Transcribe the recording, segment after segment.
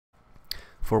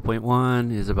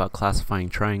4.1 is about classifying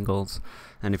triangles,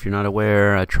 and if you're not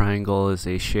aware, a triangle is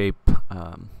a shape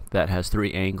that has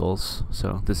three angles.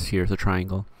 So this here is a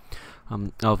triangle.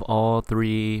 If all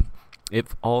three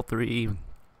of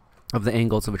the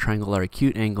angles of a triangle are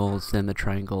acute angles, then the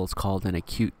triangle is called an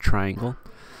acute triangle.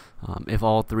 If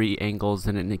all three angles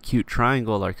in an acute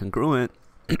triangle are congruent,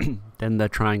 then the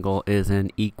triangle is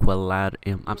an equiangular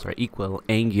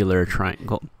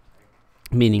triangle,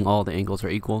 meaning all the angles are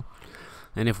equal.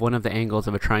 And if one of the angles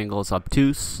of a triangle is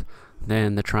obtuse,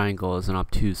 then the triangle is an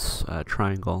obtuse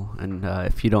triangle. And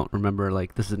if you don't remember,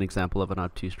 like, this is an example of an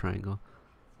obtuse triangle,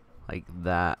 like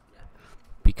that,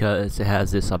 because it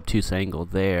has this obtuse angle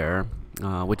there,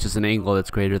 which is an angle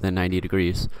that's greater than 90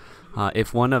 degrees.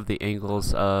 If one of the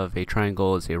angles of a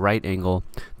triangle is a right angle,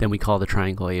 then we call the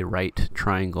triangle a right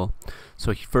triangle.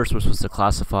 So first we're supposed to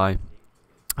classify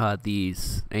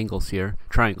these angles here,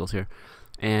 triangles here.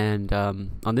 And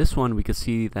on this one we can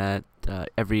see that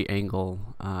every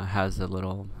angle has a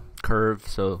little curve,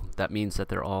 so that means that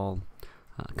they're all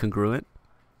congruent.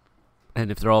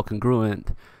 And if they're all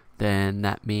congruent, then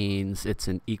that means it's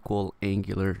an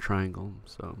equiangular triangle.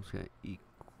 So I'm just going to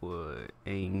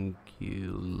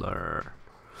equiangular.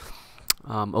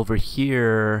 Over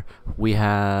here we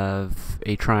have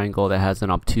a triangle that has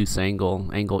an obtuse angle.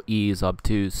 Angle E is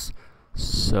obtuse,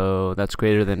 so that's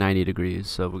greater than 90 degrees.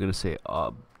 So we're going to say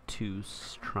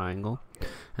obtuse triangle.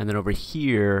 And then over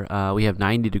here we have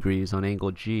 90 degrees on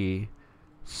angle G,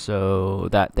 so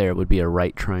that there would be a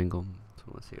right triangle. So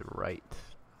let's say right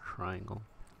triangle.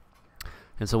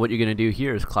 And so what you're going to do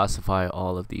here is classify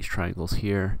all of these triangles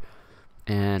here.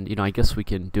 And I guess we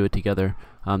can do it together.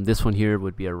 This one here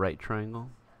would be a right triangle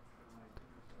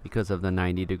because of the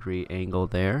 90-degree angle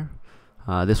there.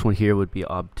 This one here would be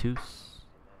obtuse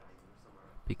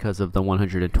because of the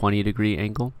 120-degree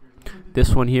angle.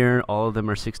 This one here, all of them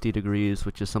are 60 degrees,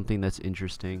 which is something that's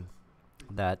interesting,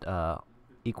 that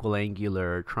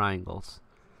equiangular triangles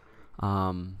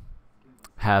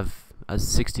have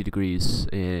 60 degrees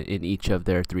in each of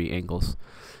their three angles.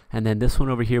 And then this one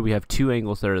over here, we have two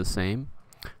angles that are the same.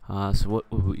 So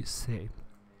what would we say?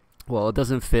 Well, it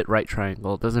doesn't fit right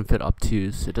triangle, it doesn't fit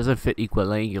obtuse, it doesn't fit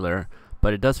equiangular,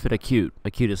 but it does fit acute.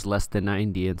 Acute is less than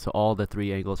 90, and so all the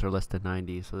three angles are less than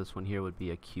 90. So this one here would be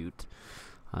acute.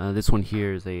 This one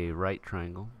here is a right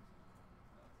triangle.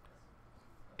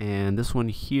 And this one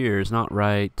here is not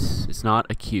right, it's not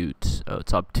acute,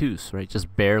 it's obtuse, right?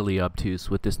 Just barely obtuse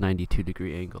with this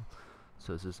 92-degree angle.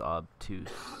 So this is obtuse.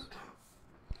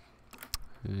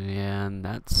 And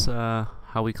that's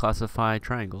how we classify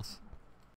triangles.